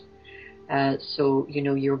around it. So,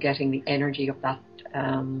 you're getting the energy of that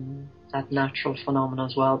natural phenomena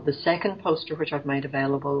as well. The second poster, which I've made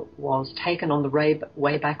available, was taken on the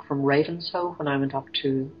way back from Ravenshoe when I went up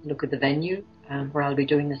to look at the venue where I'll be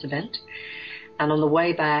doing this event. And on the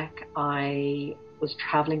way back, I was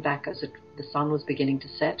travelling back as the sun was beginning to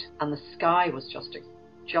set, and the sky was just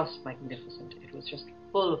magnificent. It was just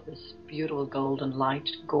full of this beautiful golden light,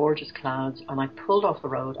 gorgeous clouds, and I pulled off the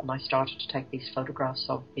road and I started to take these photographs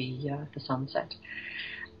of the sunset.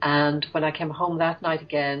 And when I came home that night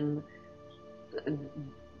again,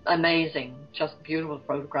 amazing, just beautiful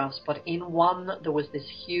photographs, but in one there was this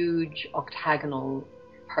huge octagonal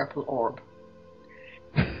purple orb.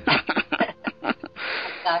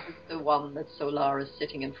 That is the one that Solar is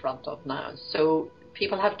sitting in front of now. So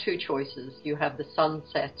people have two choices. You have the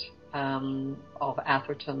sunset of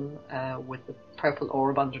Atherton with the purple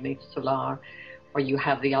orb underneath Solar, or you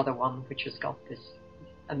have the other one which has got this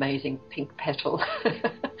amazing pink petal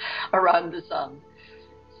around the sun.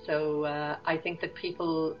 So I think that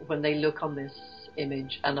people, when they look on this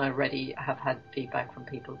image, and I already have had feedback from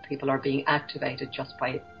people are being activated just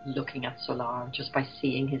by looking at Solar, just by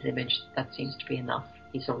seeing his image. That seems to be enough.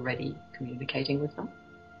 He's already communicating with them.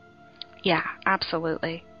 Yeah,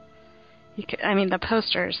 absolutely. The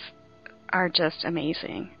posters are just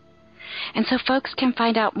amazing. And so folks can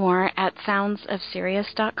find out more at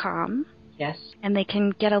soundsofsirius.com. Yes. And they can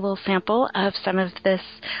get a little sample of some of this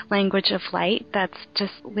language of light that's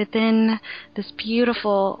just within this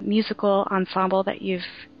beautiful musical ensemble that you've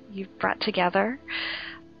brought together.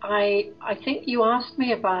 I think you asked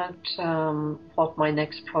me about what my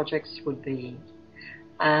next projects would be.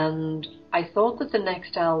 And I thought that the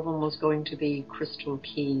next album was going to be Crystal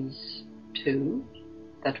Keys 2,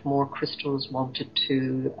 that more crystals wanted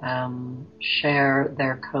to share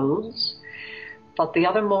their codes. But the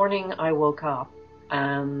other morning I woke up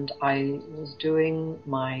and I was doing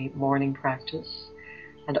my morning practice,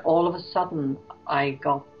 and all of a sudden I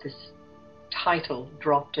got this title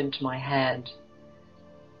dropped into my head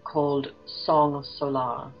called Song of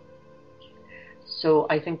Solar. So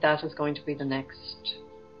I think that is going to be the next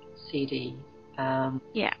CD.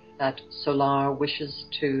 That Solar wishes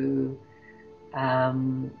to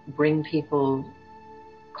bring people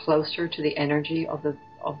closer to the energy of the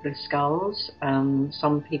skulls.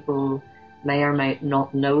 Some people may or may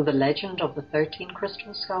not know the legend of the 13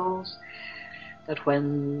 crystal skulls, that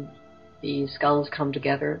when the skulls come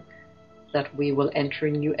together, that we will enter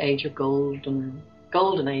a new age of golden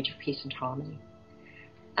age of peace and harmony.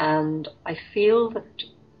 And I feel that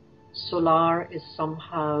Solar is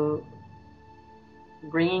somehow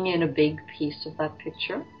bringing in a big piece of that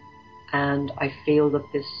picture. And I feel that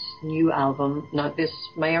this new album, now this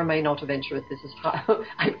may or may not eventuate, this is how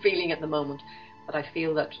I'm feeling at the moment, but I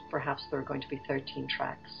feel that perhaps there are going to be 13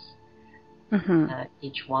 tracks,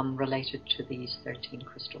 each one related to these 13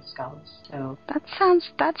 crystal skulls. So that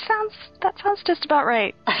sounds just about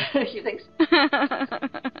right. You think so?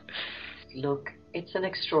 Look, it's an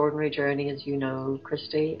extraordinary journey, as you know,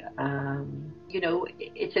 Christy.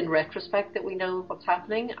 It's in retrospect that we know what's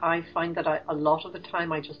happening. I find that a lot of the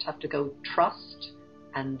time I just have to go trust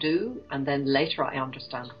and do, and then later I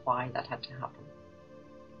understand why that had to happen.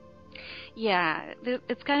 Yeah,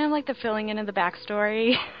 it's kind of like the filling in of the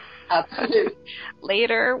backstory. Absolutely.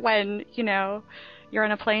 Later, when, you're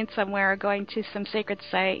on a plane somewhere going to some sacred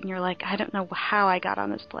site and you're like, I don't know how I got on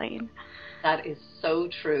this plane. That is so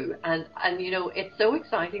true. And it's so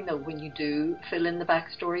exciting, though, when you do fill in the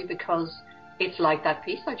backstory, because it's like that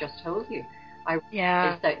piece I just told you. I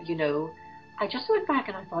realized that, I just went back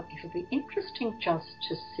and I thought it would be interesting just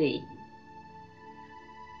to see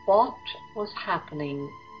what was happening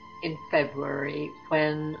in February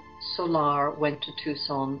when Solar went to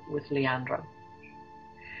Tucson with Leandra.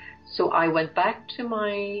 So I went back to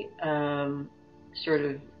my sort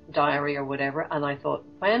of diary or whatever, and I thought,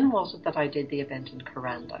 when was it that I did the event in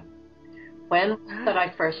Kuranda? When that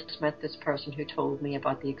I first met this person who told me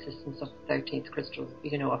about the existence of the 13th crystal,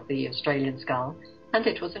 of the Australian skull, and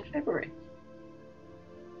it was in February.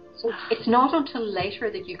 So it's not until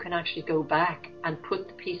later that you can actually go back and put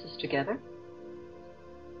the pieces together.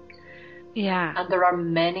 Yeah. And there are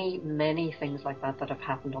many, many things like that have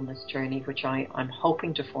happened on this journey, which I'm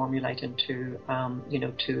hoping to formulate into,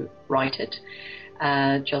 to write it,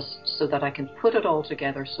 just so that I can put it all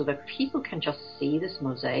together so that people can just see this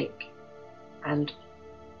mosaic and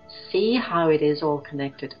see how it is all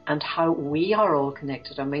connected and how we are all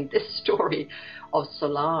connected. I mean, this story of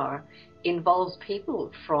Solar involves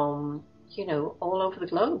people from, all over the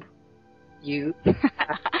globe. You.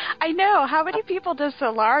 I know. How many people does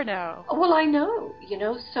Solar know? Well, I know,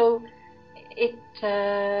 so it's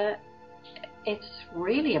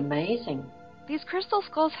really amazing. These crystal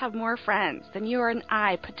skulls have more friends than you and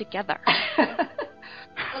I put together.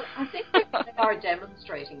 Well, I think they are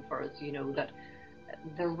demonstrating for us, that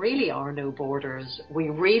there really are no borders. We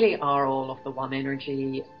really are all of the one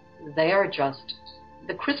energy. They are just,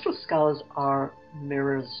 the crystal skulls are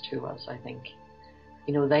mirrors to us, I think.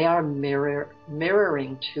 They are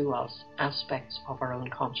mirroring to us aspects of our own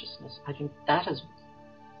consciousness. I think that is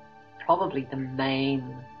probably the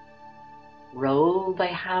main role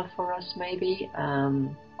they have for us, maybe,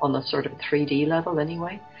 on the sort of 3D level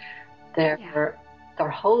anyway. They're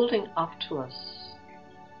holding up to us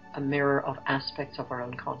a mirror of aspects of our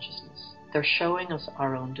own consciousness. They're showing us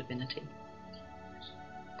our own divinity,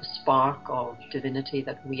 the spark of divinity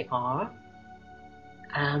that we are.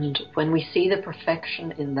 And when we see the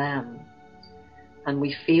perfection in them, and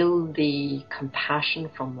we feel the compassion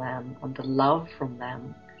from them and the love from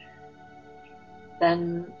them,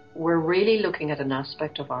 then we're really looking at an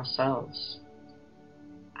aspect of ourselves.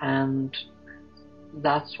 And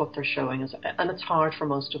that's what they're showing us. And it's hard for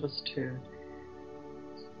most of us to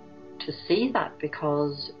see that,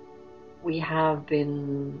 because we have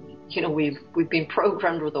been, we've been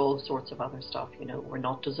programmed with all sorts of other stuff. We're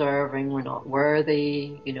not deserving, we're not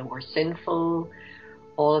worthy, we're sinful,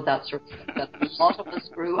 all of that sort of stuff that a lot of us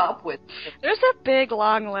grew up with. There's a big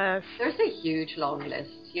long list. There's a huge long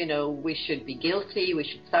list. We should be guilty, we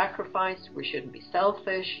should sacrifice, we shouldn't be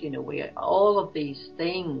selfish. All of these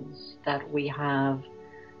things that we have,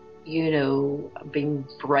 been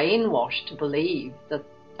brainwashed to believe that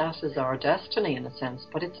is our destiny in a sense,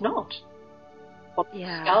 but it's not. What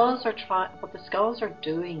the skulls are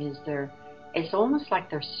doing is it's almost like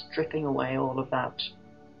they're stripping away all of that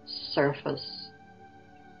surface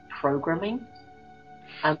programming.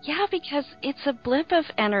 Yeah, because it's a blip of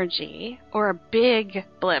energy, or a big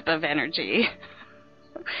blip of energy,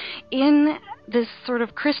 in this sort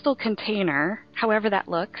of crystal container, however that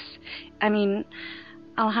looks. I mean,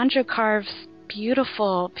 Alejandro carves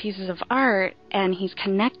beautiful pieces of art, and he's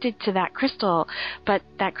connected to that crystal, but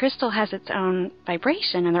that crystal has its own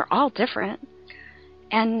vibration, and they're all different.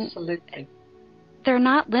 And absolutely, they're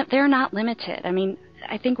not limited. I mean,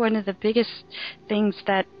 I think one of the biggest things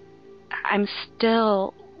that I'm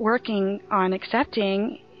still working on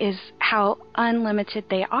accepting is how unlimited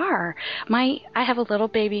they are. I have a little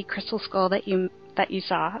baby crystal skull that you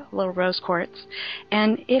saw, a little rose quartz,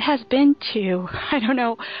 and it has been to, I don't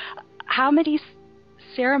know how many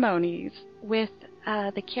ceremonies with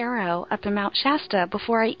the Caro up in Mount Shasta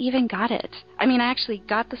before I even got it. I mean, I actually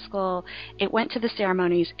got the skull, it went to the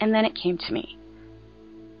ceremonies, and then it came to me.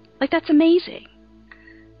 Like, that's amazing.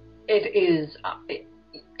 It is.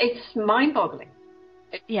 It's mind-boggling.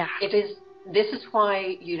 Yeah. It is. This is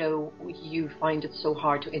why, you find it so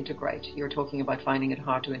hard to integrate. You're talking about finding it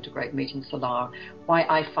hard to integrate meeting Solar. Why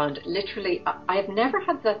I found literally, I have never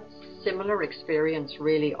had that similar experience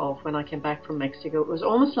really of when I came back from Mexico. It was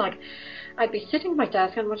almost like I'd be sitting at my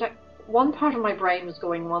desk and one part of my brain was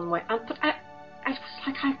going one way, but I was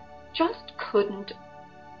like, I just couldn't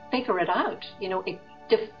figure it out. It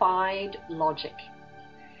defied logic,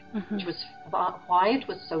 which was why it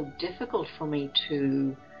was so difficult for me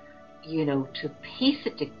to piece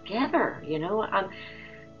it together, and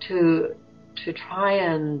to try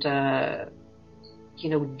and,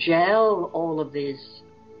 gel all of this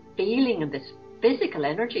feeling and this physical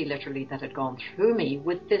energy literally that had gone through me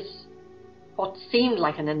with this what seemed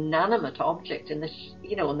like an inanimate object in the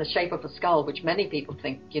in the shape of a skull, which many people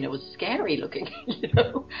think is scary looking.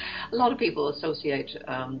 A lot of people associate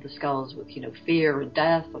the skulls with fear and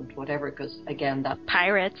death and whatever, because again that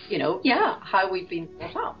pirates, how we've been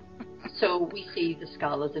brought up. So we see the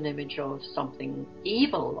skull as an image of something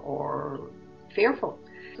evil or fearful.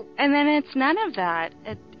 And then it's none of that.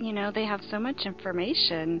 They have so much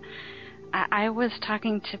information. I was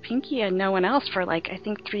talking to Pinky and no one else for I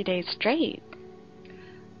think 3 days straight.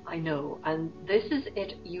 I know, and this is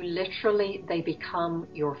it. They become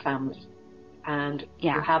your family, and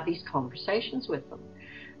you have these conversations with them.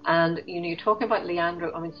 And you're talking about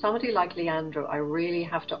Leandro. I mean, somebody like Leandro, I really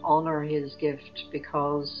have to honor his gift,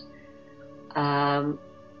 because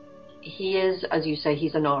he is, as you say,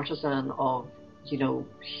 he's an artisan of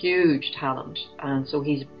huge talent, and so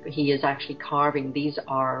he is actually carving. These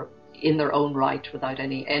are in their own right, without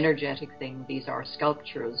any energetic thing. These are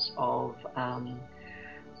sculptures of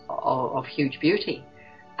huge beauty,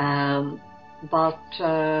 but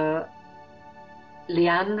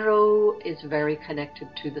Leandro is very connected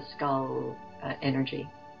to the skull energy,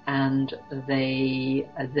 and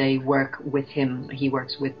they work with him. He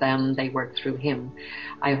works with them. They work through him.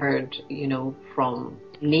 I heard from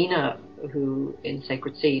Nina, who in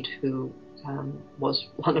Sacred Seed, who was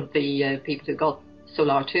one of the people who got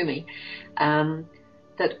Solar to me,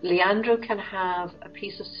 that Leandro can have a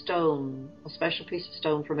piece of stone, a special piece of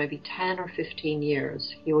stone, for maybe 10 or 15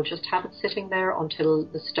 years. He will just have it sitting there until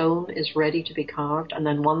the stone is ready to be carved, and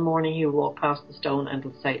then one morning he will walk past the stone and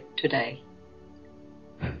will say, "Today,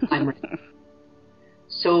 I'm ready."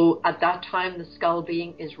 So at that time, the skull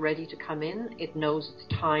being is ready to come in. It knows it's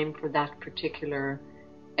time for that particular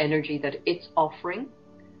energy that it's offering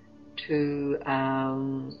to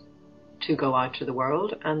go out to the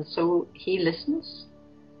world. And so he listens,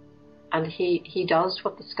 and he does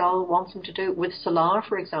what the skull wants him to do. With Solar,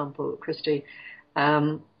 for example, Christy,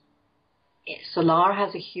 Solar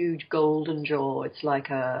has a huge golden jaw. It's like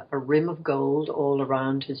a rim of gold all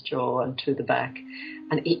around his jaw and to the back.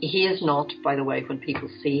 And he is not, by the way, when people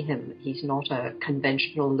see him, he's not a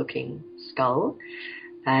conventional looking skull.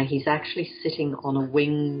 He's actually sitting on a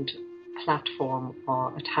winged platform,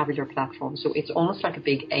 or a tabular platform. So it's almost like a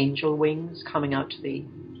big angel wings coming out to the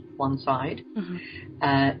one side.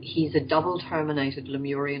 Mm-hmm. He's a double terminated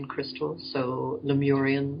Lemurian crystal. So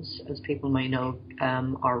Lemurians, as people may know,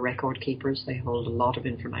 are record keepers. They hold a lot of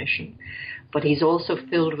information. But he's also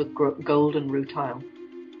filled with gold and rutile.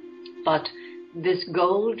 But this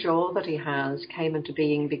gold jaw that he has came into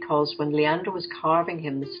being because when Leandro was carving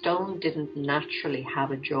him, the stone didn't naturally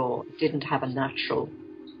have a jaw. It didn't have a natural,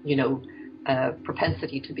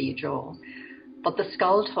 propensity to be a jaw. But the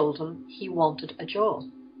skull told him he wanted a jaw.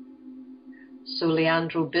 So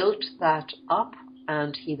Leandro built that up,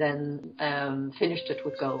 and he then finished it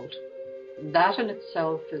with gold. That in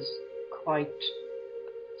itself is quite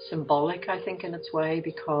symbolic, I think, in its way,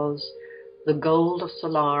 because the gold of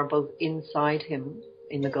Solar, both inside him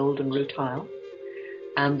in the golden rutile,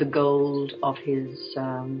 and the gold of his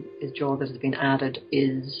jaw that has been added,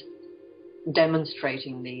 is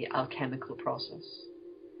demonstrating the alchemical process.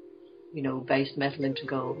 Base metal into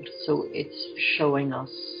gold. So it's showing us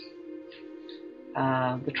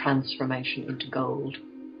the transformation into gold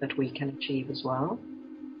that we can achieve as well.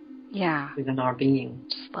 Yeah. Within our being.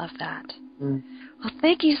 Just love that. Mm. Well,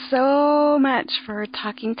 thank you so much for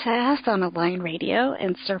talking to us on Align Radio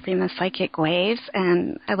and surfing the psychic waves.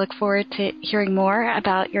 And I look forward to hearing more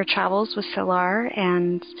about your travels with Solar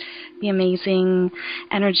and the amazing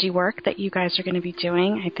energy work that you guys are going to be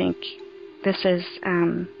doing. I think this is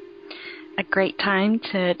a great time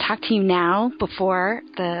to talk to you now before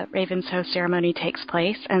the Raven's Hoe ceremony takes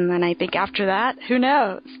place. And then I think after that, who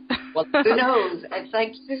knows? Well, who knows? And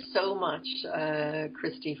thank you so much,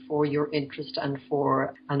 Christy, for your interest and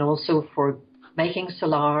also for making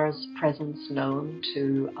Solar's presence known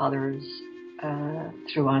to others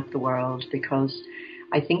throughout the world, because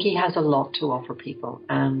I think he has a lot to offer people,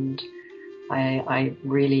 and I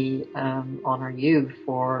really honor you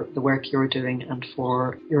for the work you're doing and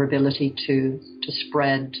for your ability to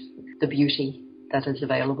spread the beauty that is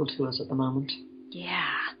available to us at the moment.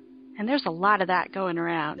 Yeah. And there's a lot of that going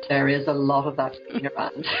around. There is a lot of that going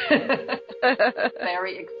around.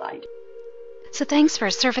 Very exciting. So thanks for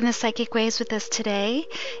surfing the psychic waves with us today.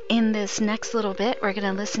 In this next little bit, we're going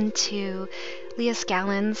to listen to Leah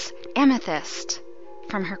Scallan's Amethyst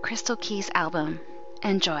from her Crystal Keys album.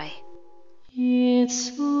 Enjoy.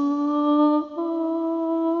 It's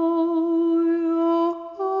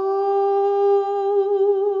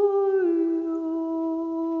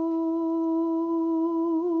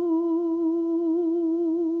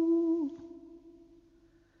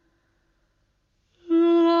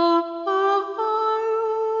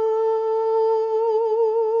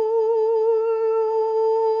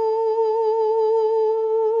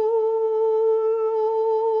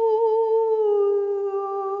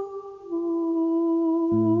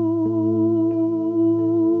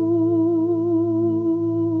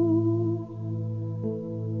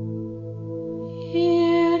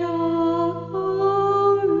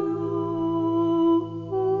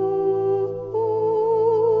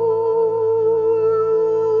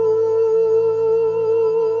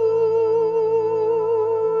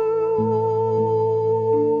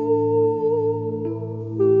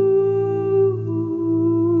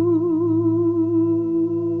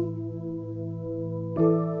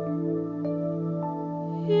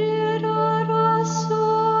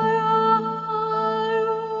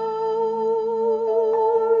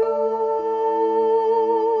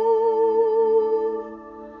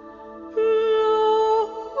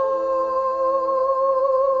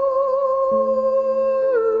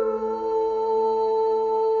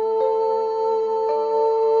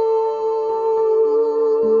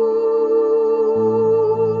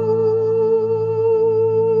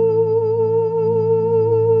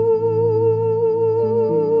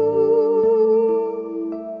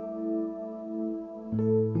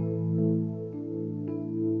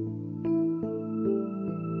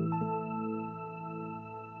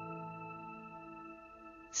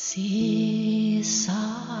Sisa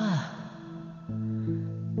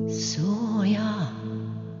Soya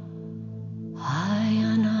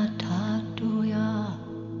Hayana Tatuya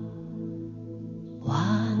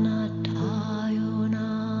Wana Tayona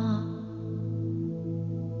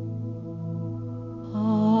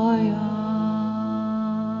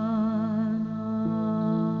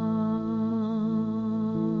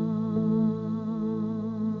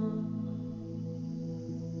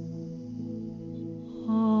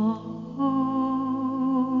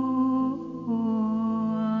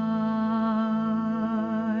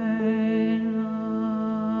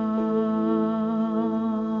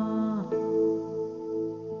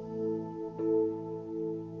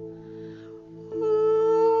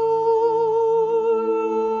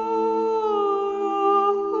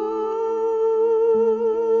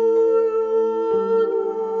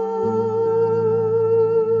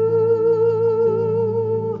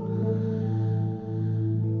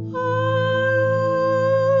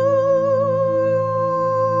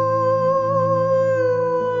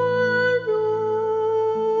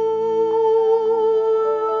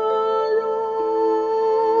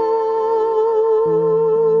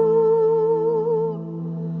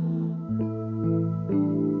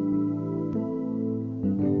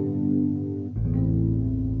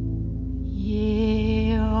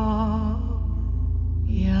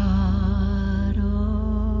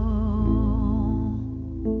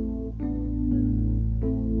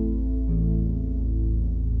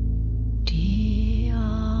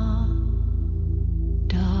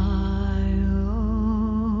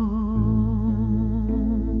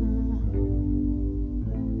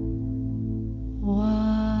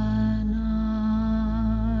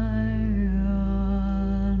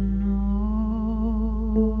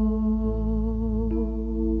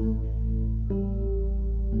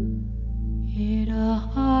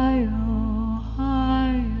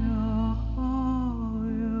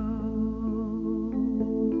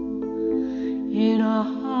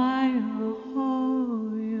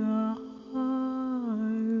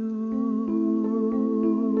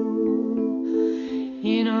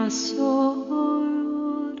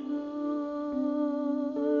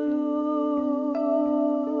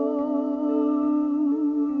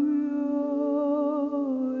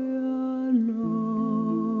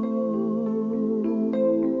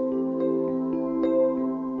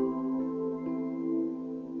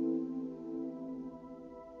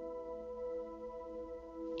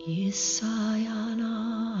Isayana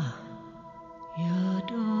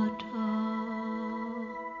Yadata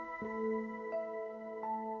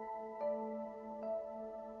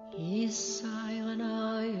Isayana